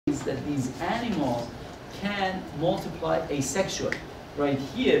is that these animals can multiply asexually. Right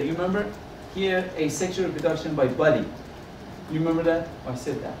here, you remember? Here, asexual reproduction by body. You remember that? I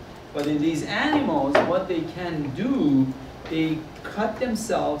said that. But in these animals, what they can do, they cut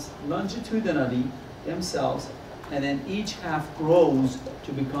themselves longitudinally, and then each half grows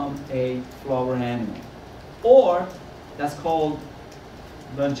to become a flower animal. Or, that's called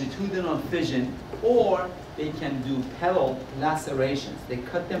longitudinal fission, or they can do petal lacerations. They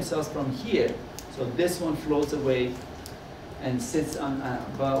cut themselves from here, so this one floats away and sits on the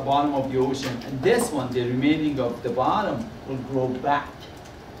bottom of the ocean, and this one, the remaining of the bottom, will grow back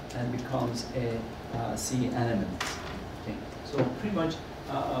and becomes a sea anemone. Okay. So pretty much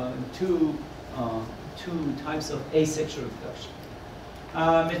two types of asexual reproduction.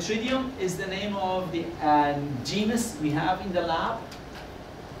 Metridium is the name of the genus we have in the lab.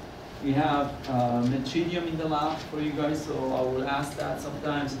 We have Metridium in the lab for you guys, so I will ask that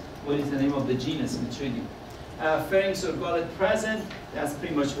sometimes. What is the name of the genus, Metridium? Pharynx or gullet present, that's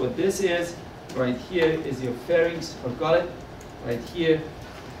pretty much what this is. Right here is your pharynx or gullet. Right here,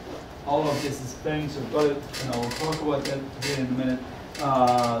 all of this is pharynx or gullet, and I will talk about that here in a minute.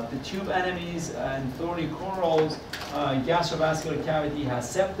 The tube anemones and thorny corals, gastrovascular cavity has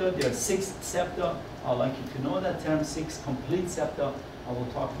septa. There are 6 septa. I'd like you to know that term, 6 complete septa. I will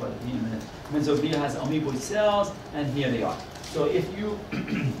talk about it in a minute. Mesoglea has amoeboid cells, and here they are. So if you,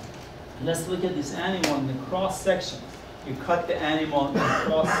 let's look at this animal in the cross section. You cut the animal in the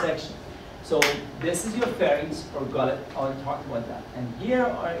cross section. So this is your pharynx or gullet. I'll talk about that. And here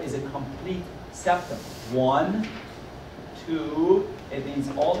is a complete septum. 1, 2, it means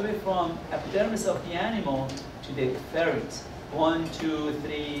all the way from epidermis of the animal to the pharynx. 1, 2,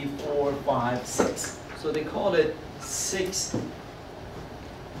 3, 4, 5, 6. So they call it 6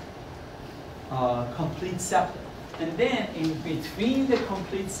 complete septum. And then in between the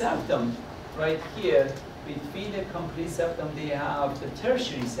complete septum, right here, between the complete septum, they have the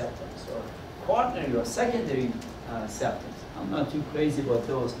tertiary septums, or quaternary or secondary septums. I'm not too crazy about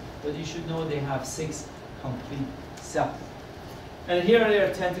those, but you should know they have 6 complete septum. And here are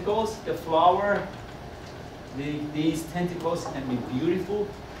their tentacles. The flower, these tentacles can be beautiful,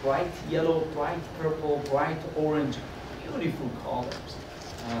 bright yellow, bright purple, bright orange, beautiful colors.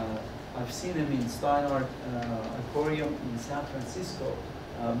 I've seen them in Steinhardt Aquarium in San Francisco.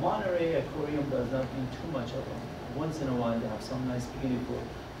 Monterey Aquarium does not mean too much of them. Once in a while, they have some nice, beautiful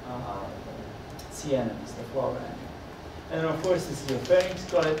sea anemones, the flower anemone. And of course, this is your pharynx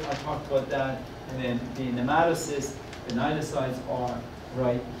gullet. I talked about that. And then the nematocysts, the cnidocytes are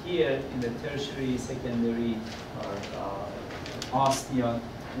right here in the tertiary, secondary, or ostia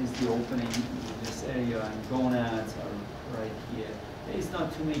is the opening in this area, and gonads are right here. There's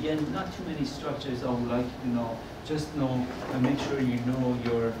not too many, again, not too many structures I would like you to know. Just know and make sure you know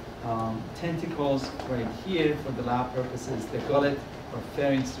your tentacles right here for the lab purposes. The gullet or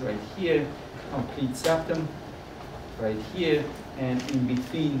pharynx right here, complete septum right here, and in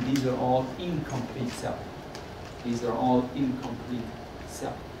between, these are all incomplete septum. These are all incomplete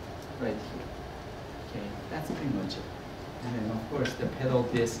septum right here. Okay, that's pretty much it. And then of course the pedal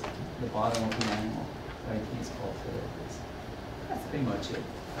disc, the bottom of the animal, right here is called pedal disc. That's pretty much it.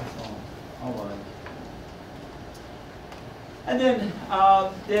 That's all right. And then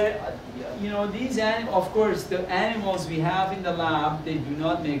you know, these animals, of course, the animals we have in the lab, they do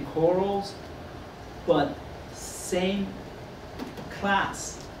not make corals, but same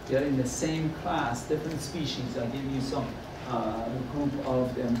class. They're in the same class, different species. I'll give you some group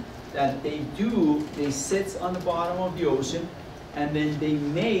of them that they sit on the bottom of the ocean, and then they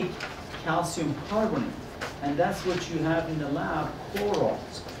make calcium carbonate. And that's what you have in the lab,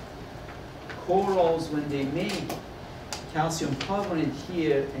 corals. Corals, when they make calcium carbonate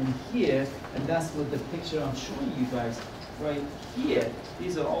here, and that's what the picture I'm showing you guys right here.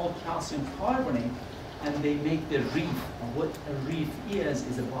 These are all calcium carbonate, and they make the reef. And what a reef is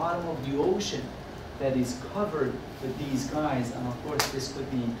the bottom of the ocean that is covered with these guys. And of course, this could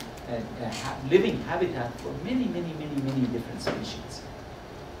be a living habitat for many, many, many, many different species.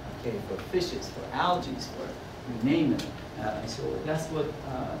 Okay, for fishes, for algae, for you name it. So that's what,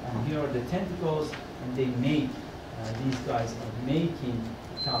 and here are the tentacles, and they make, these guys are making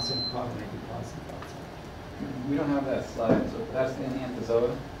calcium carbonate deposits outside. We don't have that slide, so that's in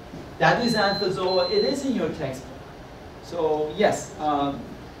Anthozoa? That is Anthozoa. It is in your textbook. So yes,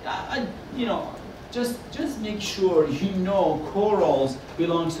 you know, just make sure you know corals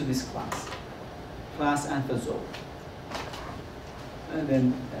belongs to this class Anthozoa. And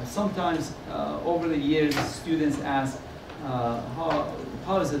then sometimes over the years, students ask,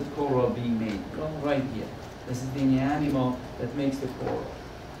 how is the coral being made? Well, right here. This is the animal that makes the coral.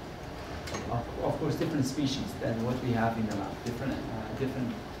 of course, different species than what we have in the lab,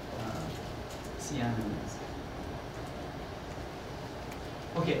 different sea animals.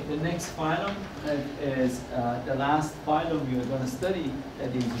 Okay, the next phylum is the last phylum we are going to study,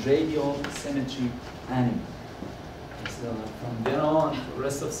 that is radial symmetry animal. So from then on, for the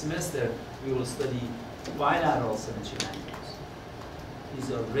rest of the semester, we will study bilateral symmetry animals.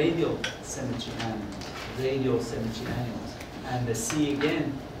 These are radial symmetry animals, And the C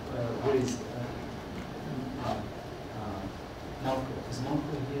again, where is Marco? Is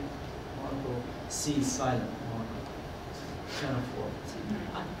Marco here? Marco, C is silent, Marco. 10 or 4.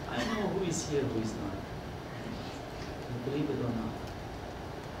 I know who is here, who is not. You believe it or not.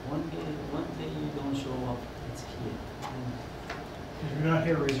 One day you don't show up, it's here. If you're not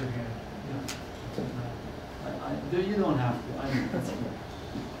here, raise your hand. Yeah. You don't have to. I mean, that's here.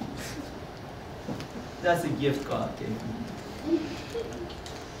 That's a gift God gave me.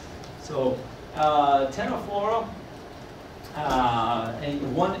 So, Ctenophora,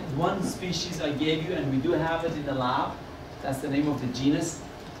 and one species I gave you, and we do have it in the lab. That's the name of the genus,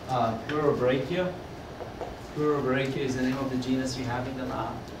 Pleurobrachia. Pleurobrachia is the name of the genus we have in the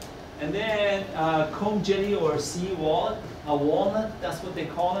lab. And then comb jelly or sea walnut, a walnut, that's what they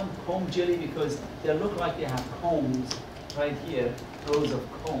call them, comb jelly, because they look like they have combs right here, rows of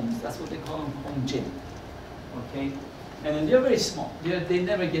combs. That's what they call them, comb jelly. Okay? And then they're very small. They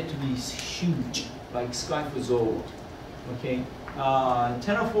never get to be huge, like Scyphozoa. Okay?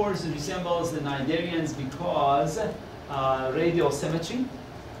 Ctenophores resembles the Cniderians because radial symmetry,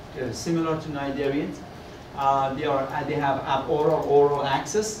 they're similar to Cniderians. They have oral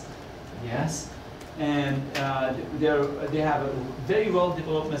axis, yes, and they have a very well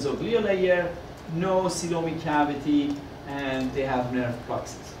developed mesoglial layer, no coelomic cavity, and they have nerve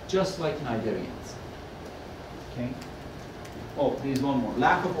plexus, just like Cniderians. Okay. Oh, there's one more.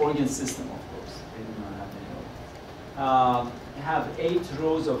 Lack of organ system, of course. They do not have any organs. Have 8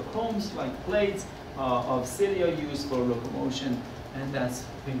 rows of combs, like plates, of cilia used for locomotion, and that's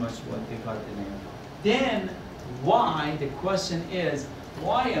pretty much what they got the name. Then, why? The question is,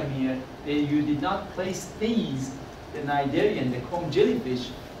 why, Amir, you did not place these, the Cniderian, the comb jellyfish,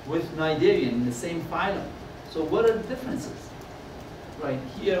 with Cniderian in the same phylum? So what are the differences? Right,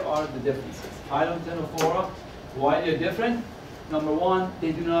 here are the differences. Phylum Ctenophora, why they're different? Number one,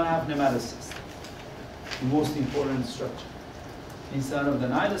 they do not have nematocysts, the most important structure. Inside of the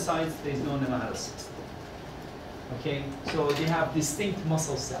cnidocytes, there is no nematocyst. Okay, so they have distinct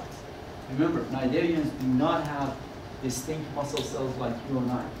muscle cells. Remember, Cniderians do not have distinct muscle cells like you and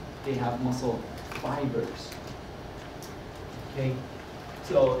I. They have muscle fibers. Okay,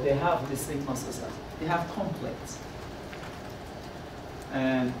 so they have distinct muscle cells. They have complex.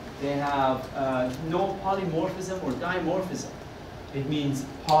 And they have no polymorphism or dimorphism. It means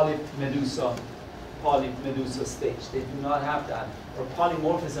polyp medusa stage. They do not have that. Or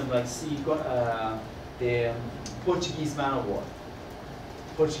polymorphism like the Portuguese man of war.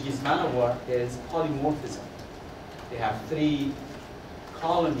 Portuguese man of war is polymorphism. They have 3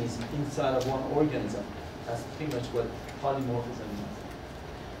 colonies inside of one organism. That's pretty much what polymorphism means.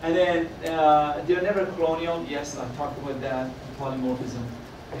 And then they're never colonial. Yes, I talked about that, polymorphism.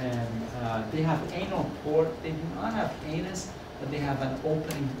 And they have anal port. They do not have anus, but they have an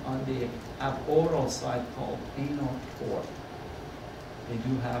opening on the aboral side called anal port. They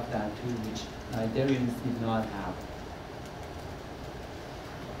do have that too, which Cniderians did not have.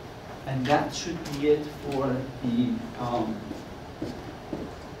 And that should be it for the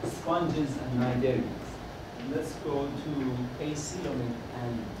sponges and Cniderians. Let's go to acoelomate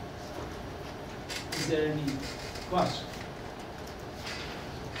animals. Is there any question?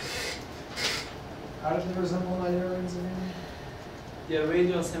 How does it resemble Cniderians again? They're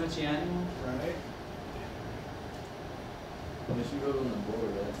radial symmetry animal. Right. If you wrote on the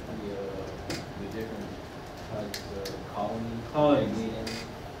board, that's the different types of colonies. Colonies.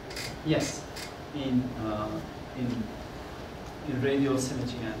 Yes, in radial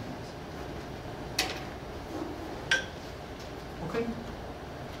symmetry animals. Okay,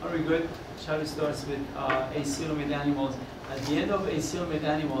 are we good? Shall we start with acoelomate animals? At the end of acoelomate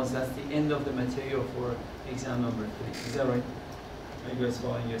animals, that's the end of the material for exam number 3. Is that right? Are you guys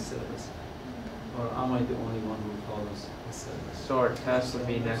following your syllabus? Or am I the only one who follows the syllabus? So our test would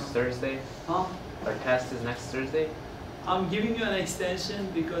be next Thursday? Huh? Our test is next Thursday? I'm giving you an extension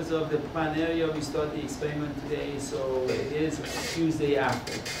because of the plan area. We start the experiment today, so it is Tuesday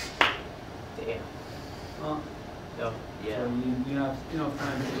after. Damn. Huh? Oh, yeah. So you have enough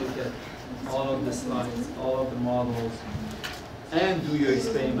time to look at all of the slides, all of the models, and do your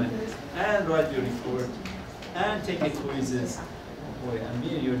experiment, and write your report, and take the quizzes. Boy,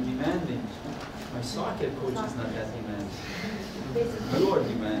 Amir, you're demanding. My soccer coach is not that demanding. You are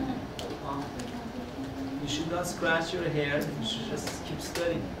demanding. You should not scratch your hair. You should just keep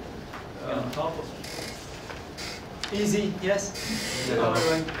studying. Be on top of it. Easy, yes? Yeah. All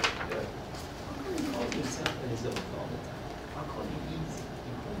right. Good. How come you call yourself a result all the time? I'll call you easy.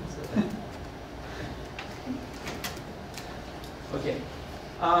 You call yourself okay.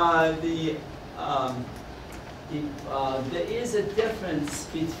 There is a difference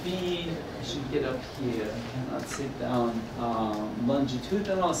between, I should get up here, I cannot sit down,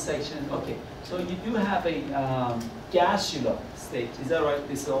 longitudinal section. Okay, so you do have a gaseous stage, is that right?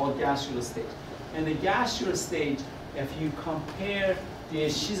 This is all gaseous stage. And the gaseous stage, if you compare the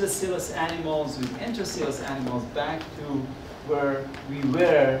schizocillous animals with intercellus animals back to where we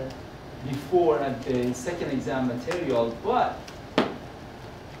were before at the second exam material, but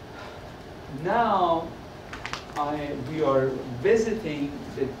now we are visiting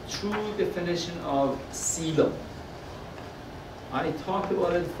the true definition of coelom. I talked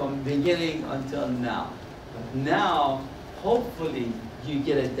about it from beginning until now. But now, hopefully, you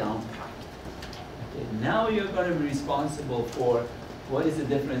get it down pat. Okay, now you're going to be responsible for what is the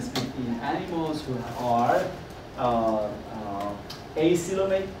difference between animals who are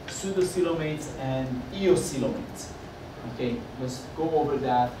acoelomate, pseudocoelomates, and eocoelomates. Okay, let's go over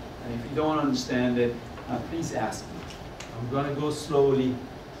that. And if you don't understand it, please ask me. I'm going to go slowly,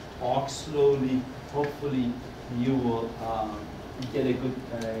 talk slowly. Hopefully, you will get a good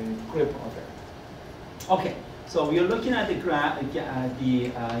grip of it. Okay, so we are looking at the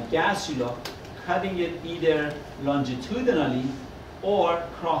gaseous, cutting it either longitudinally or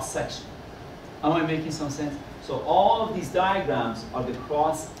cross-section. Am I making some sense? So all of these diagrams are the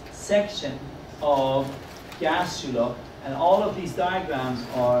cross-section of gaseous, and all of these diagrams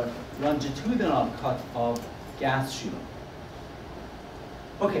are longitudinal cut of gaseous.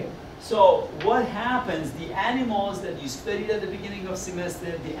 Okay, so what happens, the animals that you studied at the beginning of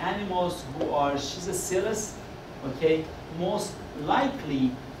semester, the animals who are schizocillous, okay, most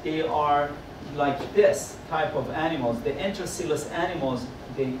likely they are like this type of animals. The intercellus animals,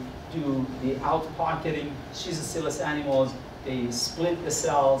 they do the out-pocketing. Schizocillus animals, they split the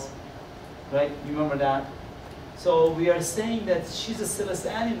cells, right? You remember that? So we are saying that schizocillus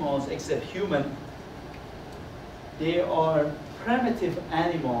animals, except human, they are primitive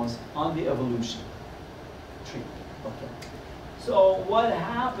animals on the evolution tree. Okay. So what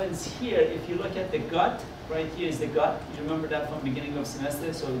happens here, if you look at the gut, right here is the gut. You remember that from beginning of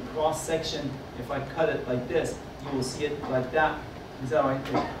semester? So the cross section, if I cut it like this, you will see it like that. Is that right?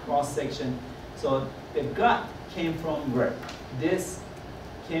 The cross section. So the gut came from where? This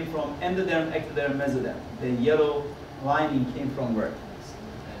came from endoderm, ectoderm, mesoderm. The yellow lining came from where?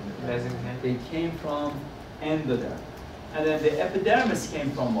 They came from endoderm. And then the epidermis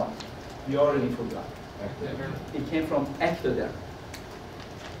came from what? We already forgot. It came from ectoderm.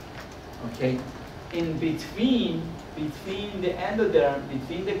 Okay? In between the endoderm,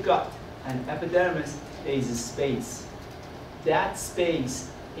 between the gut and epidermis, there is a space. That space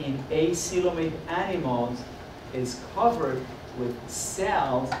in acoelomate animals is covered with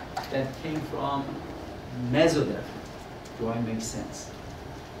cells that came from mesoderm. Do I make sense?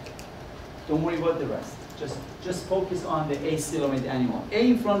 Don't worry about the rest. Just focus on the acoelomate animal.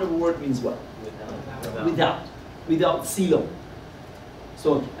 A in front of a word means what? Without coelom.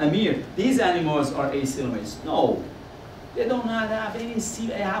 So, Amir, these animals are acoelomates. No, they do not have any coelom.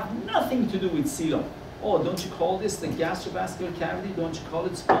 They have nothing to do with coelom. Oh, don't you call this the gastrovascular cavity? Don't you call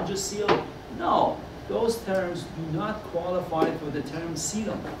it spongocoel? No, those terms do not qualify for the term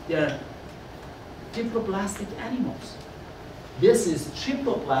coelom. They're diploblastic animals. This is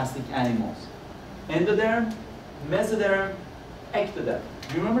triploblastic animals. Endoderm, mesoderm, ectoderm.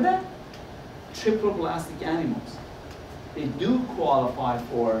 Do you remember that? Triploblastic animals. They do qualify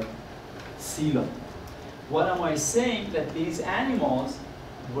for coelom. What am I saying? That these animals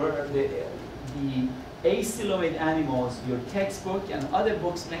were the acoelomate animals. Your textbook and other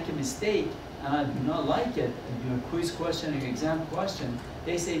books make a mistake, and I do not like it. Your quiz question, your exam question,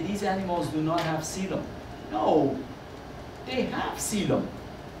 they say these animals do not have coelom. No, they have coelom.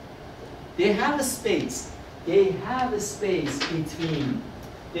 They have a space. They have a space between.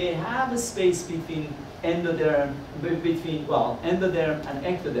 They have a space between endoderm, endoderm and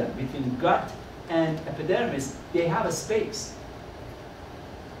ectoderm, between gut and epidermis. They have a space.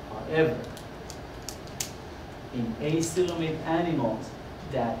 However, in acoelomate animals,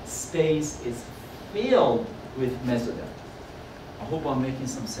 that space is filled with mesoderm. I hope I'm making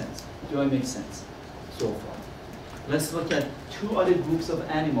some sense. Do I make sense so far? Let's look at two other groups of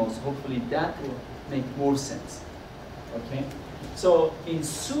animals. Hopefully that will make more sense. Okay? So in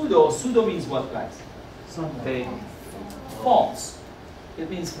pseudo means what, guys? Fake. False. It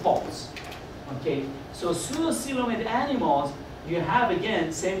means false. Okay, so pseudocoelomate animals, you have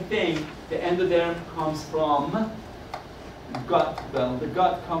again, same thing, the endoderm comes from gut. Well, the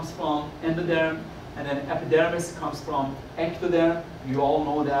gut comes from endoderm, and then epidermis comes from ectoderm. You all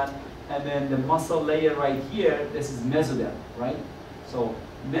know that. And then the muscle layer right here, this is mesoderm, right? So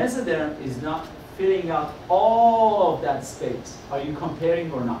mesoderm is not filling out all of that space. Are you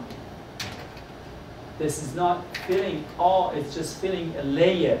comparing or not? This is not filling all, it's just filling a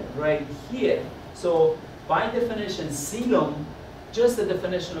layer right here. So by definition, coelom, just the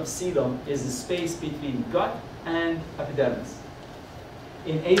definition of coelom is the space between gut and epidermis.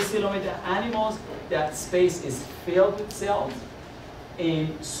 In acoelomate animals, that space is filled with cells. In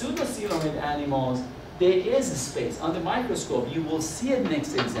pseudocoelomate animals, there is a space. On the microscope, you will see it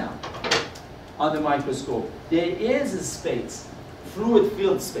next exam. On the microscope, there is a space,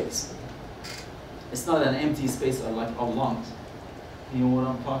 fluid-filled space. It's not an empty space or like our lungs. You know what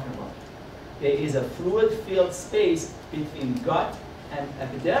I'm talking about. There is a fluid-filled space between gut and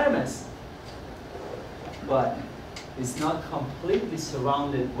epidermis, but it's not completely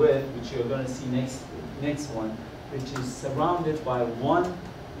surrounded with, which you're going to see next one, which is surrounded by one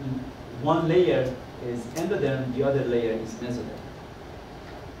layer is endoderm, the other layer is mesoderm.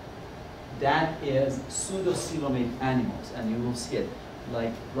 That is pseudocoelomate animals, and you will see it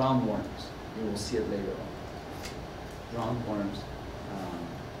like roundworms. You will see it later on. Roundworms,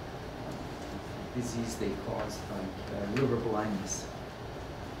 disease they cause like liver blindness.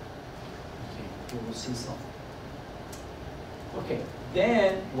 Okay, you will see some. Okay,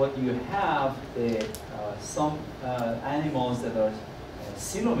 then what you have is some animals that are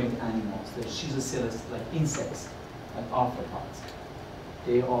coelomate animals, they're schizocilous, like insects, like arthropods.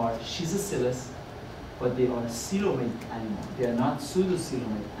 They are schizocilous, but they are coelomate animals. They are not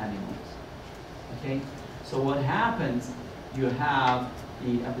pseudocoelomate animals. Okay, so what happens, you have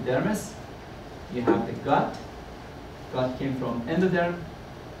the epidermis, you have the gut. Gut came from endoderm,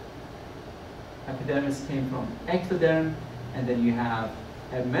 epidermis came from ectoderm, and then you have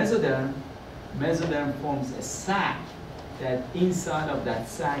a mesoderm. Mesoderm forms a sac, that inside of that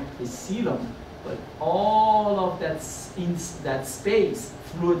sac is coelom, but all of that space,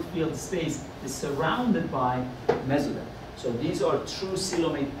 fluid-filled space, is surrounded by mesoderm. So these are true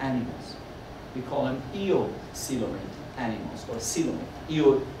coelomate animals. We call them eocoelomate animals, or coelomate.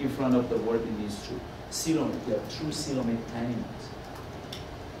 Eo in front of the word in these true. Coelomate, they are true coelomate animals.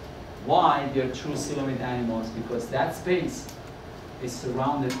 Why they are true coelomate animals? Because that space is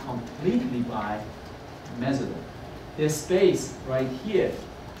surrounded completely by mesoderm. This space right here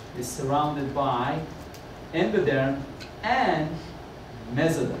is surrounded by endoderm and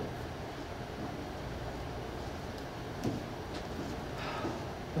mesoderm.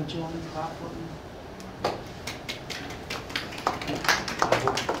 Don't you want to clap for me?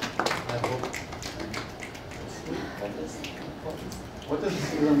 I hope. What does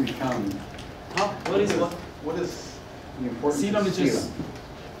coelom become? Huh? What is what? What is the importance Coelom of is just,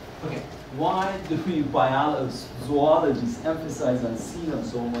 okay, why do we biologists, zoologists emphasize on coelom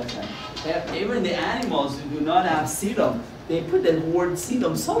so much? And even the animals who do not have coelom, they put that word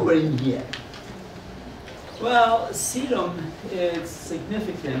coelom somewhere in here. Well, coelom is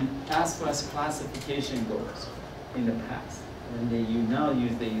significant as far as classification goes in the past. And they use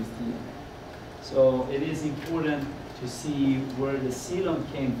DNA. So it is important to see where the coelom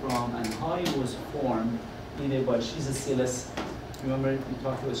came from and how it was formed, either by schizocilus. Remember, we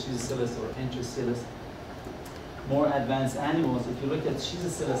talked about schizocilus or enterocoelus. More advanced animals, if you look at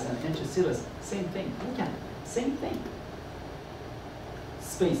schizocilus and enterocoelus, same thing. Look at it, same thing.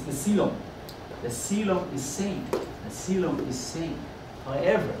 Space, the coelom. The coelom is same. The coelom is same.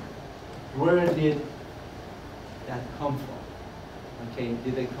 However, where did that come from? Okay,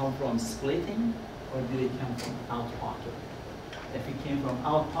 did it come from splitting or did it come from out-pocketing? If it came from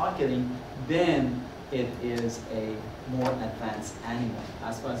out-pocketing, then it is a more advanced animal.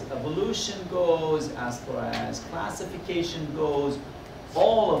 As far as evolution goes, as far as classification goes,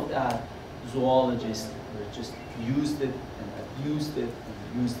 all of that, zoologists just used it and abused it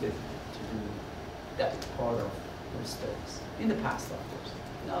and used it to do that part of their studies. In the past, of course.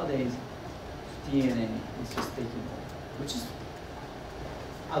 Nowadays, DNA is just taking over, which is,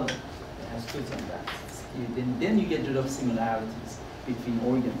 I love it. It has goods and bads. Then you get rid of similarities between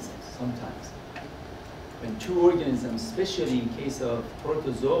organisms sometimes. When two organisms, especially in case of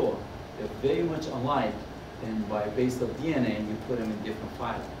protozoa, they're very much alike, then by base of DNA, you put them in different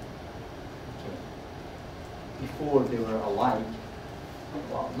phyla. Okay. Before they were alike,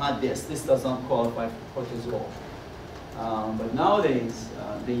 well, not this. This does not qualify for protozoa. But nowadays,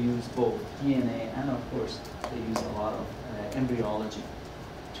 they use both DNA and, of course, they use a lot of embryology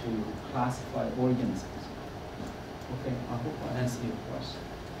to classify organisms. Okay, I hope I answered your question.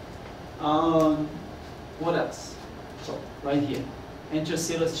 What else? So, right here.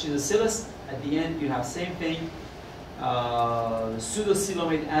 Intracellus, pseudocellus. At the end, you have same thing.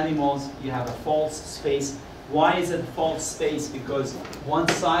 Pseudocoelomate animals, you have a false space. Why is it false space? Because one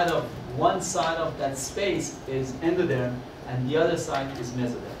side of that space is endoderm, and the other side is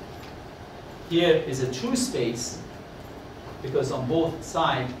mesoderm. Here is a true space, because on both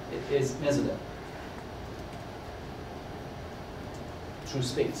sides it is mesoderm. True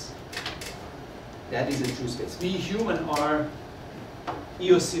space. That is a true space. We human are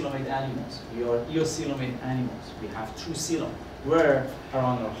eocoelomate animals. We are eocoelomate animals. We have true coelom. Where?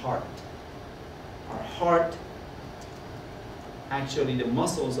 Around our heart. Our heart, actually the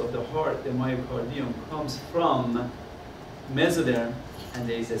muscles of the heart, the myocardium, comes from mesoderm, and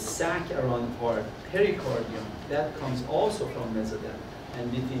there is a sac around our pericardium that comes also from mesoderm.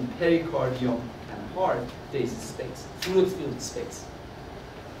 And between pericardium and heart, there is a space, fluid-filled space.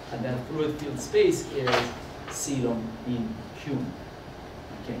 And that fluid-filled space is coelom in human.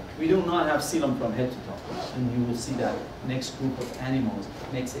 Okay. We do not have coelom from head to toe, and you will see that next group of animals,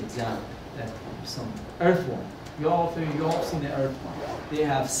 next exam, that some earthworm. You all seen the earthworm. They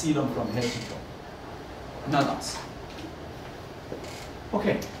have coelom from head to toe. Not us.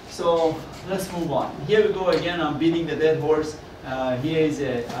 Okay, so let's move on. Here we go again. I'm beating the dead horse. Here is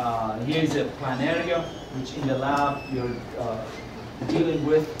a planaria, which in the lab you're dealing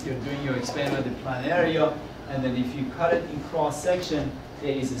with. You're doing your experiment in planaria, and then if you cut it in cross section,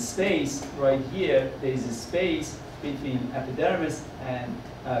 there is a space right here. There is a space between epidermis and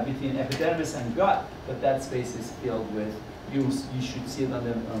gut, but that space is filled with. You should see it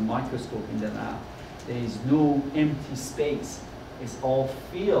under a microscope in the lab. There is no empty space. It's all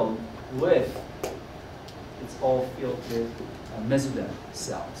filled with. Mesoderm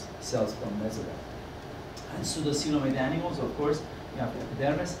cells from mesoderm. And pseudocoelomate animals, of course, you have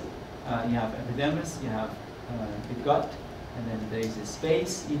epidermis. You have the gut. And then there is a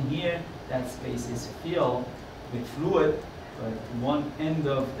space in here. That space is filled with fluid, but one end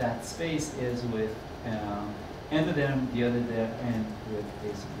of that space is with endoderm, the other end with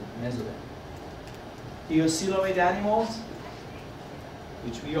mesoderm. Eocoelomate animals,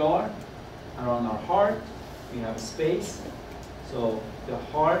 which we are, around our heart, we have a space. So the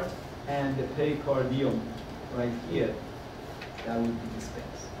heart and the pericardium right here, that would be the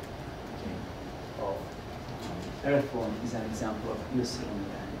space. Okay. Earthworm is an example of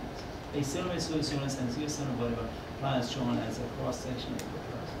eocoelomate animals. Acoelomate, pseudocoelomate, and eocoelomate plant is shown as a cross-section of the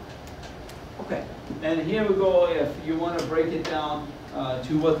person. Okay, and here we go. If you want to break it down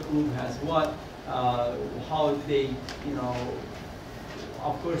to what group has what, how they,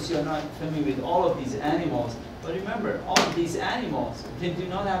 of course you're not familiar with all of these animals, but remember, all of these animals, they do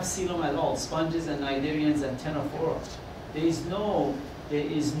not have coelom at all. Sponges and cnidarians and ctenophora. There is no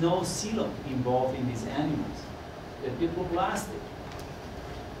coelom involved in these animals. They're diploblastic.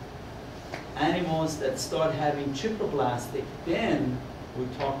 Animals that start having triploblastic, then we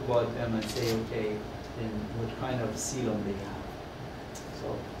talk about them and say, okay, then what kind of coelom they have.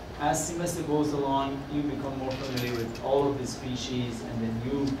 So as semester goes along, you become more familiar with all of the species, and then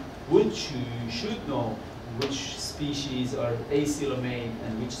you should know which species are acoelomate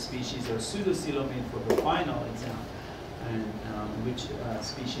and which species are pseudocoelomate for the final exam, and which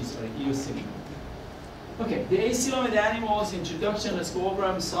species are eocoelomate. Okay, the acoelomate animals, introduction, let's go over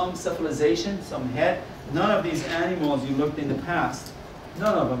them. Some cephalization, some head. None of these animals you looked in the past,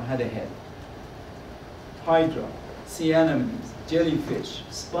 none of them had a head. Hydra, sea anemones, jellyfish,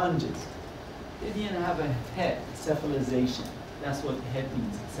 sponges, they didn't have a head, cephalization. That's what head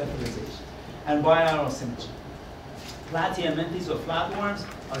means, cephalization. And bilateral symmetry. Platyhelminthes or flatworms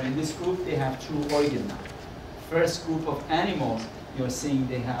are in this group, they have true organ now. First group of animals, you're seeing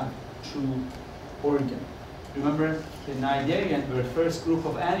they have true organ. Remember, the Cniderians were the first group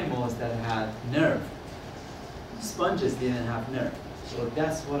of animals that had nerve. Sponges didn't have nerve. So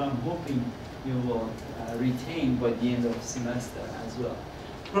that's what I'm hoping you will retain by the end of the semester as well.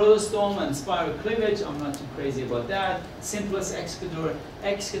 Protostome and spiral cleavage, I'm not too crazy about that. Simplest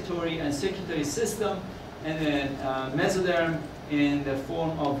excretory and circulatory system, and then mesoderm in the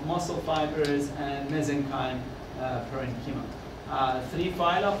form of muscle fibers and mesenchyme parenchyma. Three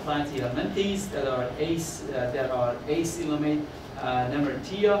phyla, Platyhelminthes, that are acoelomate,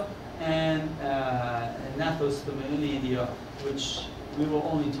 Nemertea, and Gnathostomelidia, which we will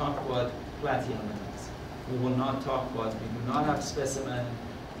only talk about Platyhelminthes. We will not talk about, we do not have specimen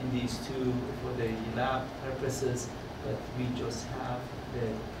in these two for the lab purposes. but we just have the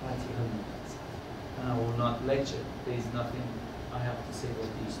practical movements. And I will not lecture. There is nothing I have to say about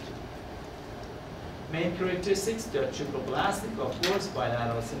these two. Main characteristics, they're triploblastic, of course,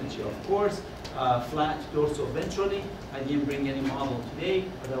 bilateral symmetry, of course, flat dorso-ventrally. I didn't bring any model today,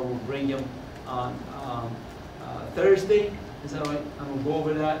 but I will bring them on Thursday. Is that right? I will go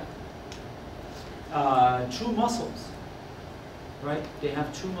over that. True muscles, right? They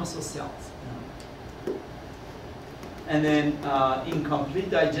have true muscle cells. And then incomplete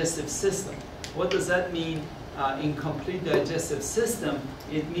digestive system. What does that mean? Incomplete digestive system,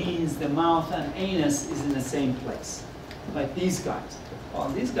 it means the mouth and anus is in the same place. Like these guys. Well,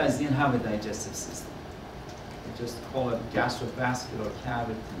 these guys didn't have a digestive system. They just call it gastrovascular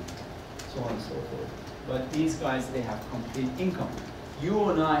cavity, so on and so forth. But these guys, they have complete incomplete. You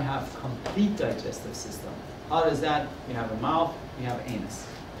and I have complete digestive system. How does that? We have a mouth, we have anus.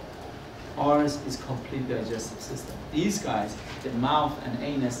 Ours is complete digestive system. These guys, the mouth and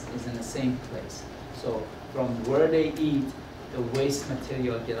anus is in the same place. So from where they eat, the waste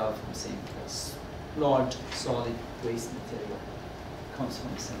material get out from the same place. Large, solid waste material comes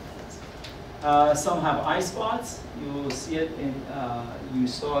from the same place. Some have eye spots. You will see it in, you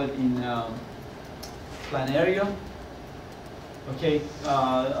saw it in planaria. Okay,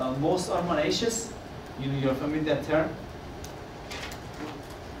 most are monoecious. You're familiar with that term.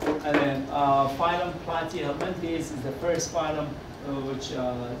 And then phylum Platyhelminthes is the first phylum, which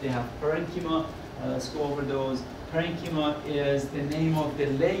they have parenchyma. Let's go over those. Parenchyma is the name of the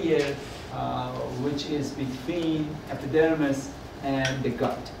layer which is between epidermis and the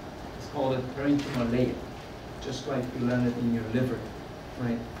gut. It's called a parenchyma layer, just like you learn it in your liver,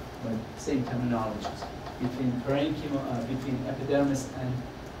 right? But same terminologies. Between parenchyma, between epidermis and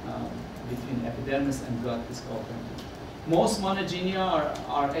gut is called parenchyma. Most monogenia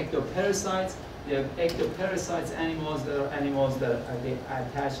are ectoparasites. They are ectoparasites, animals that are they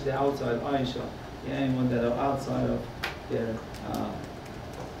attach to the outside eye shell, the animals that are outside of their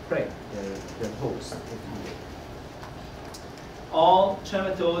prey, their host. All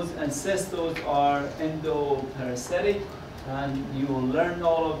trematodes and cestodes are endoparasitic, and you will learn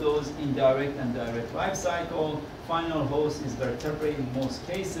all of those in direct and direct life cycle. Final host is vertebrate in most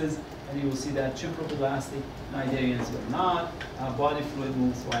cases, and you will see that triploblastic Cniderians will not. Body fluid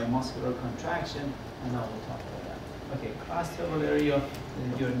moves by muscular contraction, and I will talk about that. Okay, class table area.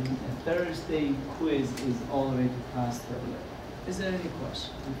 Your Thursday quiz is all the way to class table area. Is there any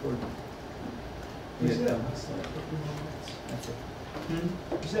question before? You said that last slide. That's it.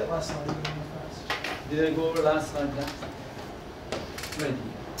 You said last slide. You went fast. Did I go over last slide? Right here.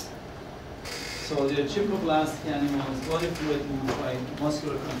 So the triploblastic animals, body fluid moves by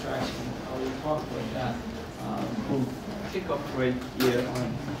muscular contraction. I will talk about that. We'll pick up right here on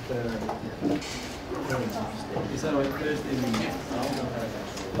Thursday. Is that right? Thursday?